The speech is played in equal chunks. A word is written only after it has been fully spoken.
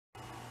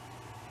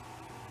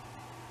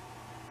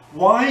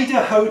Why do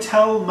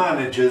hotel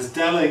managers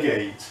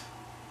delegate?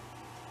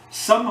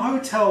 Some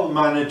hotel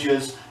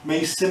managers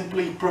may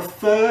simply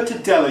prefer to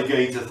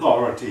delegate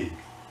authority.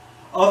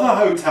 Other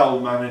hotel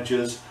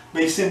managers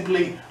may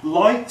simply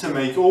like to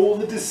make all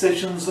the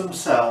decisions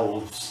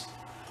themselves.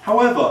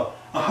 However,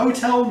 a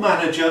hotel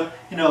manager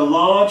in a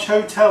large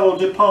hotel or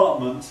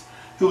department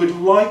who would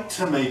like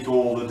to make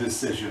all the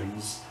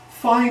decisions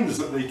finds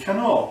that they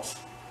cannot.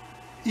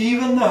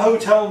 Even the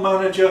hotel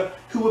manager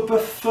who would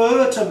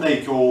prefer to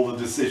make all the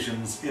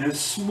decisions in a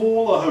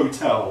smaller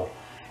hotel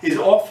is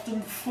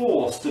often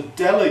forced to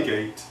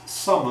delegate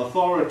some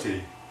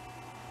authority.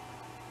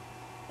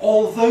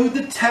 Although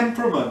the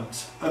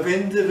temperament of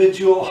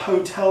individual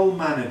hotel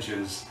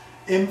managers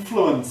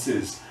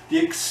influences the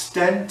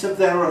extent of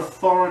their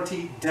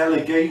authority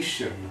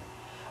delegation,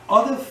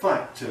 other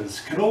factors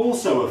can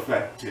also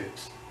affect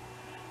it.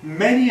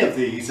 Many of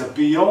these are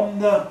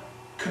beyond the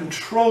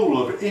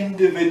control of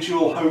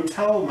individual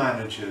hotel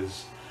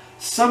managers.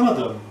 Some of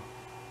them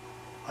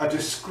are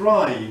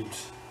described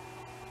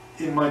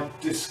in my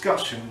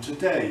discussion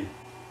today.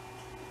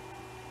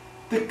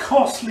 The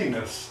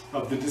costliness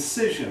of the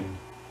decision.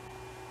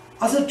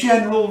 As a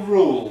general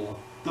rule,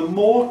 the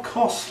more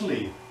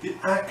costly the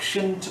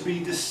action to be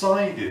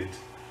decided,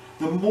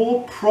 the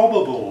more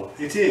probable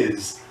it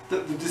is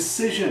that the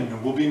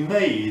decision will be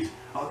made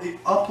at the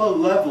upper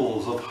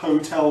levels of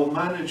hotel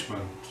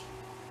management.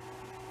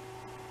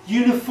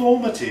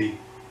 Uniformity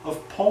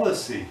of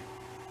policy.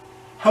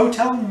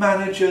 Hotel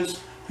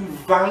managers who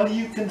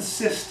value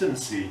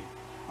consistency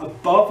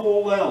above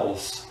all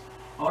else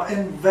are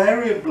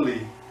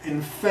invariably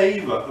in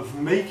favour of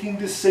making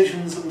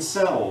decisions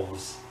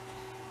themselves,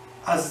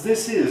 as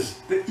this is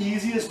the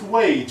easiest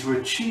way to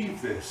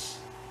achieve this.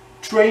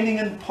 Training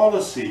and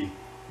policy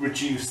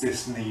reduce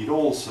this need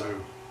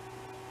also.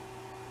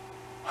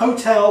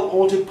 Hotel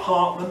or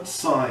department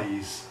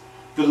size.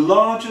 The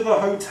larger the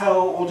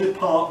hotel or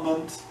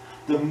department,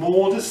 the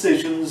more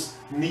decisions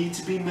need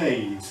to be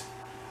made,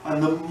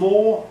 and the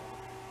more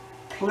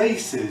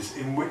places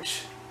in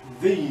which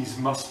these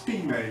must be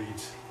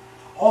made,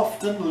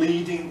 often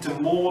leading to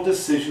more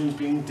decisions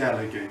being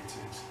delegated.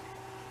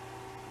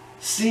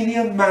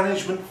 Senior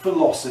management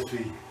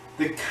philosophy.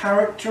 The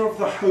character of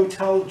the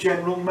hotel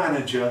general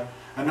manager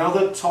and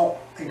other top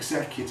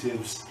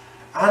executives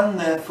and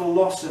their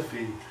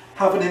philosophy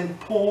have an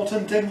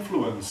important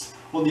influence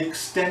on the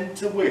extent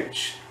to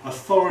which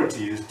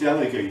authority is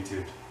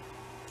delegated.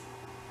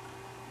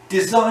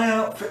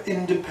 Desire for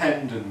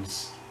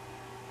independence.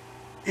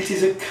 It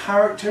is a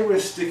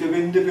characteristic of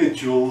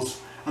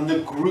individuals and the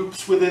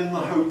groups within the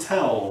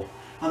hotel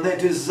and their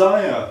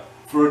desire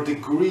for a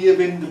degree of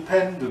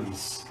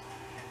independence.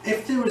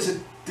 If there is a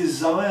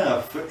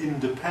desire for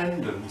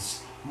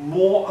independence,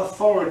 more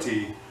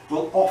authority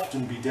will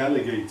often be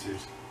delegated.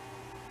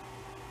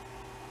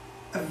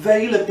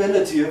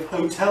 Availability of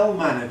hotel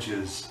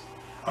managers.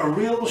 A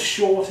real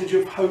shortage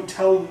of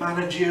hotel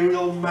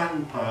managerial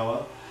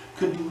manpower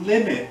could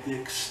limit the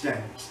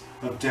extent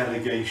of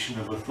delegation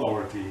of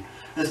authority,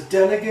 as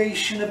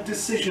delegation of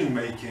decision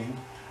making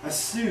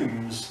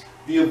assumes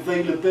the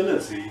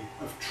availability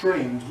of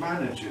trained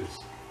managers.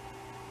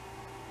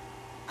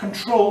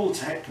 Control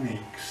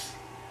techniques.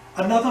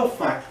 Another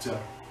factor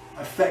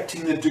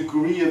affecting the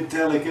degree of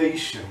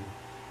delegation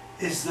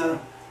is the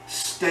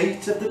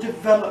state of the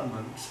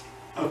development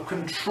of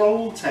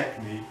control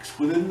techniques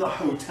within the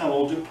hotel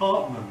or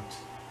department.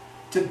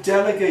 To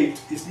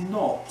delegate is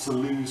not to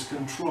lose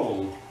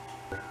control.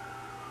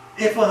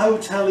 If a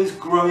hotel is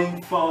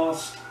growing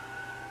fast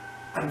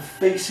and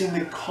facing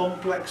the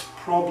complex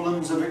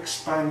problems of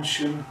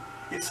expansion,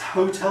 its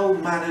hotel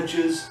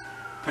managers,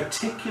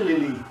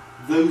 particularly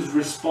those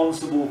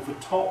responsible for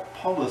top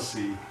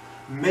policy,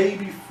 may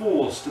be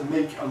forced to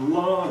make a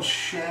large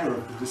share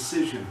of the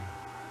decision.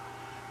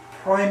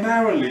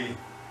 Primarily,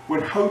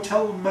 when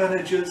hotel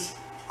managers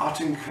are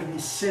to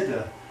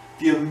consider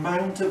the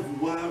amount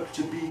of work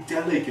to be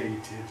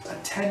delegated,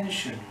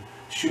 attention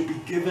should be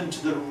given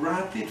to the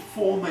rapid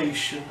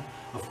formation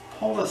of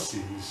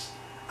policies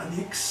and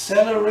the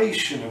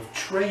acceleration of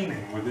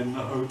training within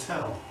the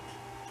hotel.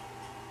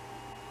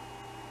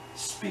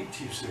 Speak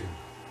to you soon.